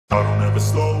never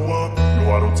slow up,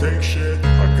 no I don't take shit.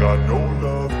 I got no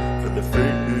love for the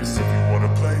fakeness. If you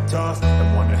wanna play tough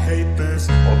and wanna hate this,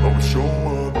 I'll always show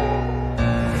up.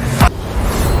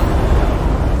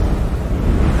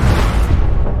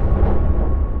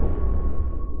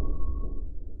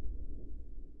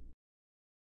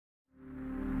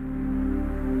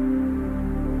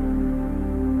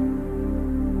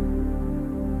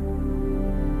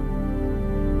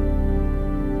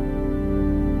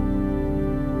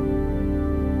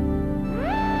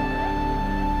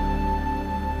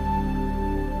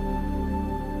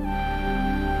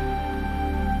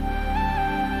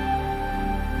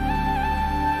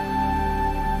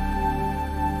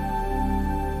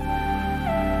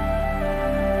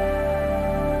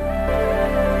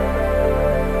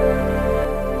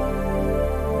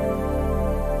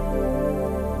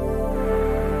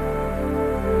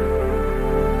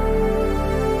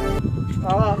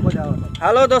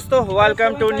 Hello दोस्तों,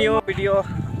 welcome to new video.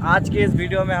 आज के इस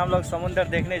video में हम लोग समुंदर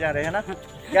देखने जा रहे हैं ना।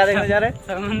 क्या देखने जा रहे हैं?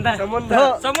 समुंदर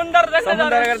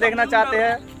अगर देखना चाहते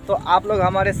हैं तो आप लोग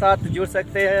हमारे साथ जुड़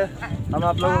सकते हैं। हम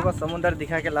आप लोगों को समुंदर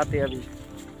दिखा के लाते हैं अभी।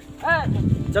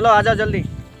 चलो आ जाओ जल्दी,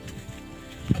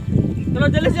 चलो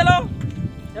जल्दी चलो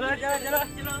चलो चलो चलो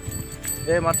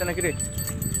चलो। ए मारते ना किरे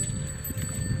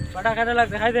बड़ा खाने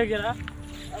लग दिखाई दे गया।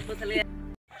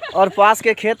 और पास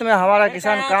के खेत में हमारा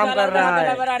किसान काम कर रहा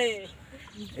है।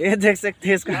 ये देख सकते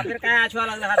हैं इसका।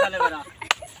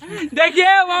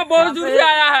 देखिए वहाँ बहुत दूर से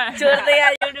आया है। छोड़ दिया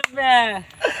यूट्यूब में।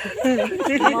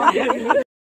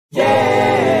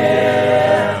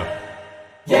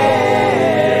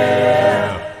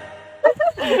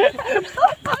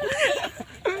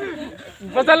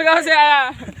 बदल गाँव से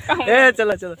आया। ए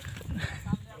चलो चलो।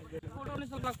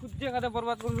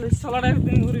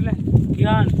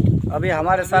 अभी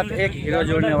हमारे साथ एक हीरो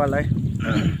जोड़ने वाला है।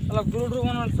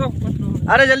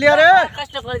 अरे जल्दी अरे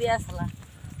कष्ट कर दिया साला।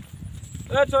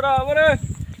 ए छोरा अरे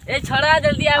ए छोरा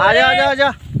जल्दी आ। आजा आजा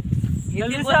आजा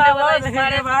जल्दी बोलने वाला इस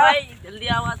बारे में भाई, जल्दी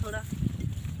आओ थोड़ा।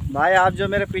 भाई आप जो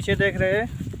मेरे पीछे देख रहे हैं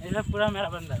ये पूरा मेरा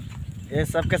बंदा, ये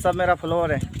सब के सब मेरा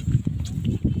फ्लोर है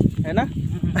ना।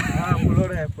 हां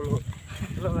फ्लोर है, फ्लोर।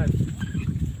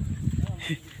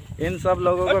 इन सब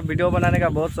लोगों को वीडियो बनाने का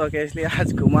बहुत शौक है, इसलिए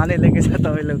आज घुमाने लेके जाता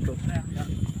हूँ लोग को।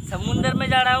 समुंदर में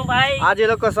जा रहा हूँ भाई। आज ये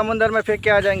लोग को समुंदर में फेंक के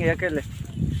आ जाएंगे अकेले,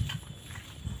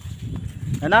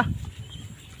 है ना।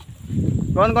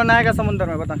 कौन कौन आएगा समुंदर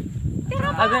में बता।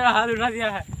 अरे हाथ उठा दिया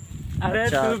है। अरे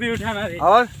अच्छा। तू भी उठाना रे।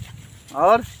 और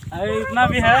अरे इतना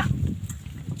भी है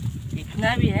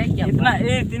क्या? इतना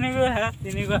ए तीन को है।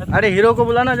 अरे हीरो को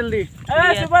बुलाना जल्दी।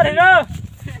 ए सुपर हीरो।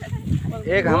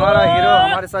 एक हमारा हीरो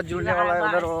हमारे साथ जुड़ने वाला है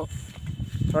उधर, वो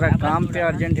थोड़ा काम पे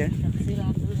अर्जेंट है।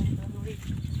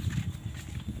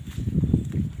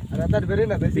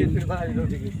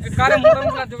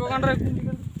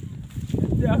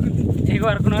 एक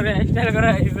बार कुनो रे स्टाइल करो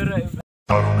एक बार।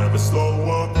 I don't ever slow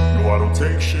up, no I don't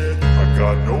take shit. I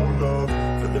got no love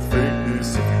for the fakeness.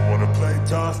 If you wanna play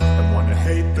tough and wanna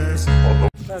hate this,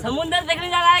 although समुंदर देखने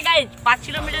जा रहा है गाइस। 5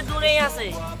 किलोमीटर दूर है यहाँ से।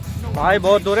 भाई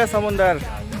बहुत दूर है समुंदर,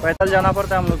 पैदल जाना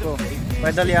पड़ता है हम लोग को,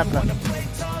 पैदल यात्रा।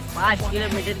 5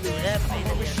 किलोमीटर दूर है पैदल।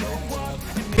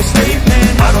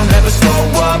 I don't ever slow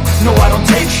up, no I don't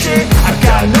take shit. I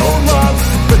got no love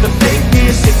for the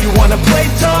fakeness. If you wanna play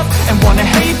tough and wanna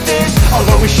hate this, I'll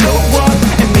always show up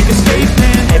and make a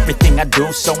statement. Everything I do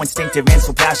so instinctive and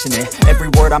so passionate. Every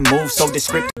word I move so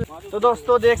descriptive. तो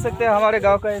दोस्तों देख सकते हैं हमारे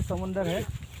गांव का ये समुंदर है।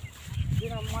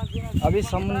 अभी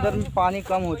समुंदर में पानी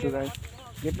कम हो चुका है,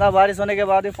 इतना बारिश होने के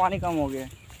बाद भी पानी कम हो गया है।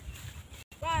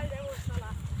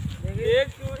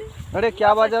 अरे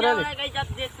क्या बात है,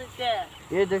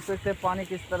 ये देख सकते हैं पानी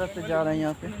किस तरह से जा रहा है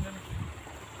यहाँ पे।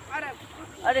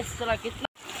 अरे साला कितना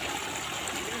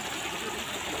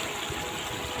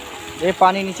ये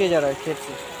पानी नीचे जा रहा है खेत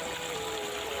से।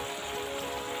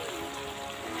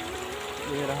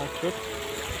 ये रहा खेत,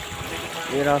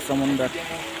 ये रहा समुंदर।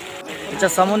 अच्छा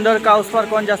समुंदर का उस पर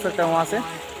कौन जा सकता है वहाँ से?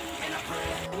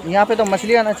 यहाँ पे तो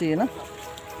मछली आना चाहिए ना।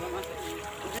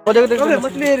 वो देखो देखो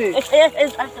मछली है रे।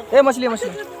 ए मछली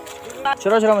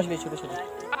छोटा छोटा मछली, छोटे छोटे।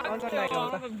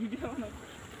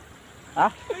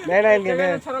 हाँ नहीं नहीं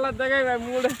मैं छोरा लग देगा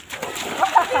मूड।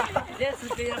 दे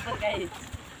सुपीरियर पर गाइस।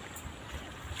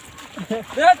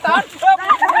 दे तार।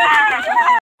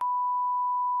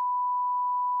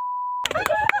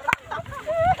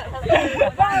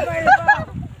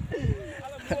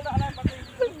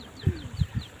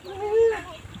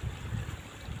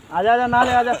 आजा आजा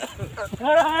नहाने आजा।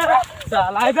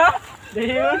 साला इधर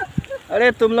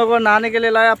अरे तुम लोगों को नहाने के लिए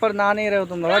लाया पर नहा नहीं रहे हो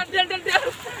तुम लोग।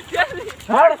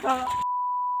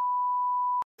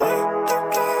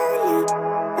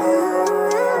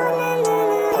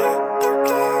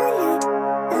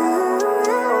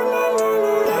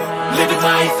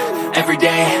 every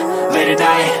day, late at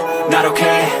night, not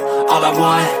okay. All I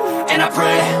want, and I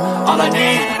pray, all I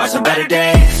need are some better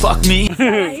days. Fuck me.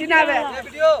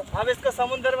 अब इसको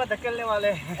समुद्र में धकेलने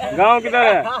वाले। गाँव किधर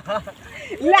है?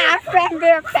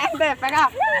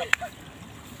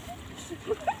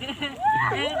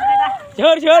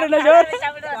 छोड़ छोड़ ना छोड़।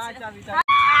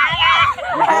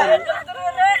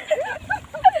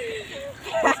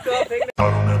 I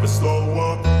don't ever slow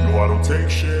up, no I don't take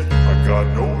shit. I got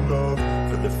no love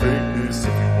for the fakeness.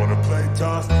 If you wanna play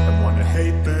tough and wanna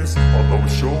hate this, I'll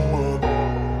always show up.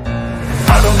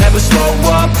 I don't ever slow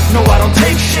up, no I don't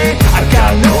take shit. I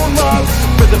got no love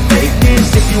for the fakeness.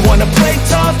 If you wanna play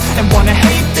tough and wanna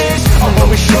hate this, I'll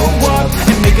always show up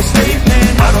and make a statement.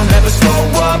 I don't ever slow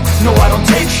up, no I don't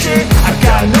take shit. I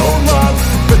got no love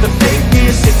for the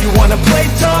fakeness. If you wanna play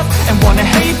tough and wanna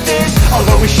hate this, I'll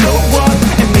always show up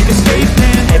and make a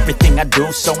statement. Everything I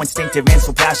do so instinctive and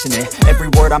so passionate. Every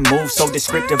word I move so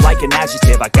descriptive like an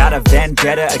adjective. I got a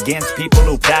vendetta against people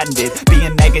who patented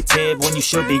being negative when you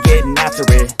should be getting after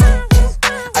it.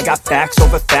 I got facts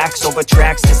over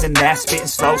tracks, this and that. Spitting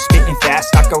slow, spitting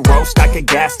fast. I could roast, I could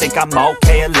gas. Think I'm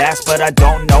okay at last, but I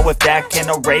don't know if that can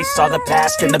erase all the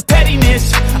past. And the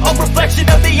pettiness, a reflection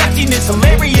of the emptiness.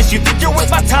 Hilarious, you think you're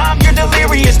worth my time, you're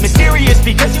delirious. Mysterious,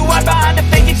 because you hide behind a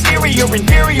fake exterior.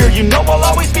 Inferior, you know I'll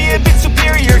always be a bit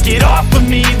superior. Get off of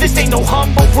me, this ain't no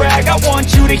humble brag. I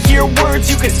want you to hear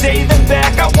words, you can say them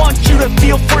back. I want you to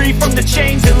feel free from the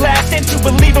chains at last, and to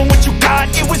believe in what you got,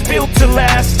 it was built to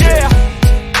last, yeah.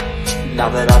 Now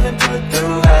that I've been put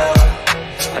through hell,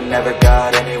 I never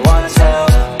got anyone's help.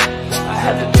 I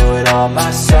had to do it all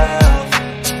myself.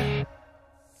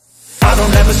 I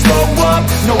don't ever slow up,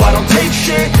 no I don't take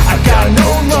shit. I got no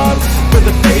love for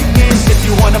the fakeness. If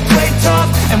you wanna play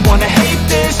tough and wanna hate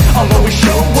this, I'll always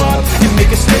show up and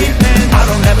make a statement. I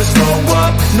don't ever slow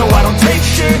up, no I don't take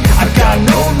shit. I got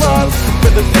no love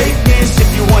for the fakeness. If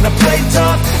you wanna play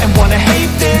tough and wanna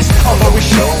hate this, I'll always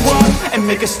show up and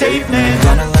make a statement.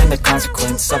 Gonna learn the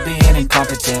consequence of being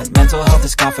incompetent. Mental health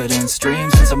is confidence,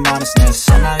 dreams and some honestness.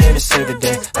 I'm not here to save the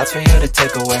day, that's for you to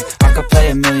take away. I could play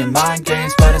a million mind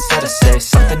games, but instead I say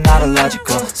something not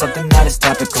illogical, something that is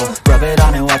topical. Rub it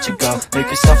on and watch it go, make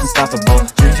yourself unstoppable.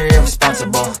 Dreams are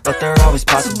irresponsible, but they're always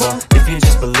possible. If you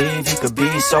just believe, you could be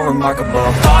so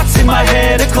remarkable. Thoughts in my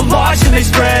head, a collage and they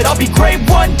spread. I'll be great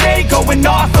one day, going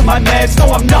off of my meds.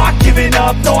 No, I'm not giving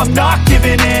up, no, I'm not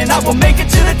giving in. I will make it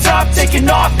to the top, taking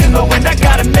off in the wind. I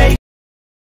gotta make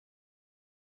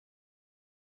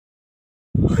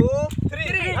 2,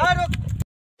 3, हाँ रुक।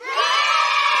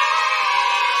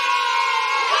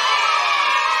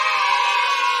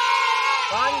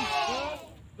 One,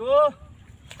 two,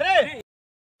 three.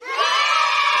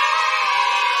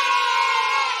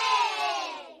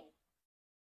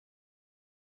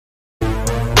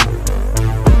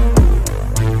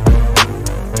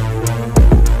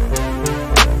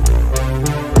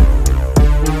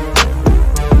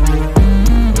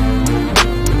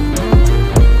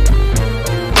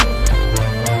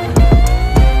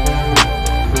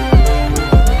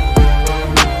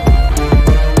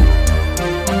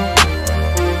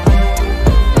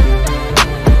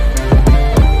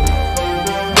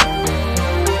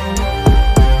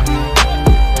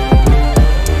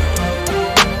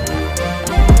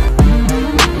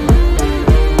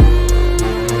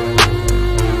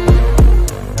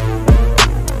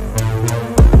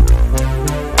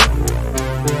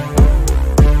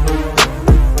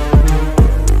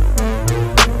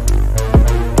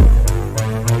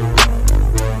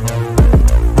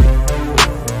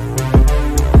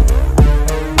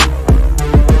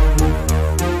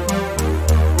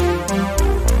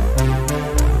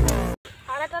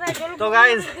 तो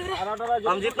guys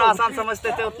हम जितना आसान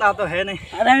समझते थे उतना तो है नहीं।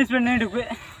 अरे इस पे नहीं ढुके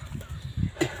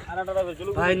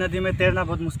भाई, नदी में तैरना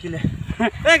बहुत मुश्किल है।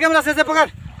 ए कैमरा से पकड़।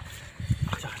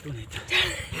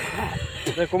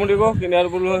 कॉमेडी को किनारे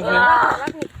बोलो।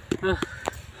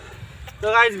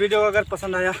 तो गाइस वीडियो अगर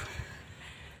पसंद आया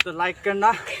तो लाइक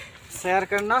करना, शेयर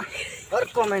करना और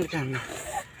कमेंट करना,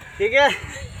 ठीक है?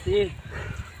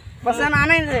 पसंद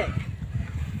आने से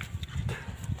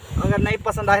अगर नहीं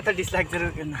पसंद आए तो डिसलाइक जरूर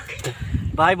करना।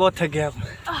 भाई बहुत थक गया अब।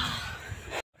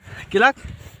 किलक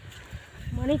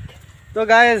तो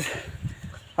गाइस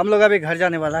हम लोग अभी घर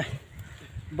जाने वाला है,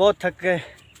 बहुत थक गए।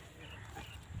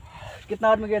 कितना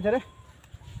आदमी गए थे रे?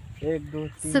 1 2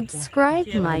 3 Subscribe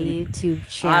to my YouTube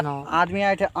channel. आदमी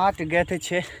आए थे 8, गए थे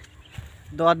 6,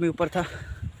 2 आदमी ऊपर था।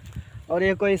 और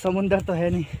ये कोई समुंदर तो है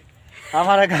नहीं,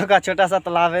 हमारा गांव का छोटा सा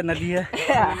तालाब है, नदी है,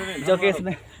 जो कि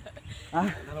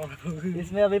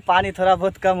इसमें अभी पानी थोड़ा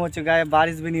बहुत कम हो चुका है,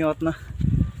 बारिश भी नहीं हो उतना।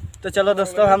 तो चलो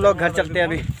दोस्तों हम लोग घर चलते हैं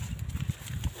अभी।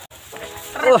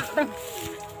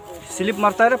 स्लिप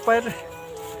मारता है रे पैर।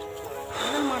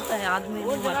 मारता है आदमी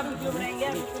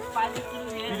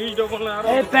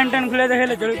पेंट खुले देखे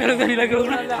ले चलो चलो नहीं लगे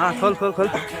हाँ खोल खोल खोल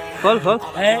खोल खोल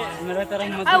मेरा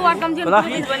तरह मत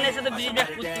बनने से तो बिजनेस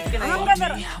पूछ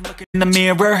के In the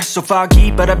mirror, so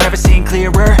foggy, but I've never seen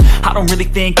clearer. I don't really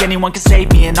think anyone can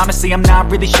save me, and honestly I'm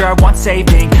not really sure I want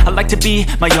saving. I like to be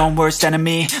my own worst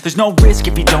enemy. There's no risk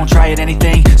if you don't try at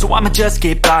anything, so I'ma just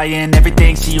keep buying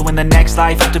everything. See you in the next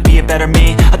life, have to be a better me.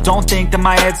 I don't think that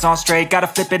my head's on straight.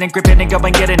 Gotta flip it and grip it and go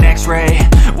and get an x-ray.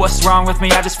 What's wrong with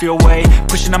me? I just feel weight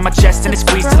pushing on my chest and it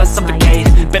squeezes till I suffocate.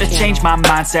 Better change my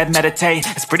mindset, meditate.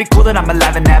 It's pretty cool that I'm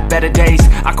alive and have better days.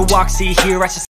 I could walk, see, hear, I should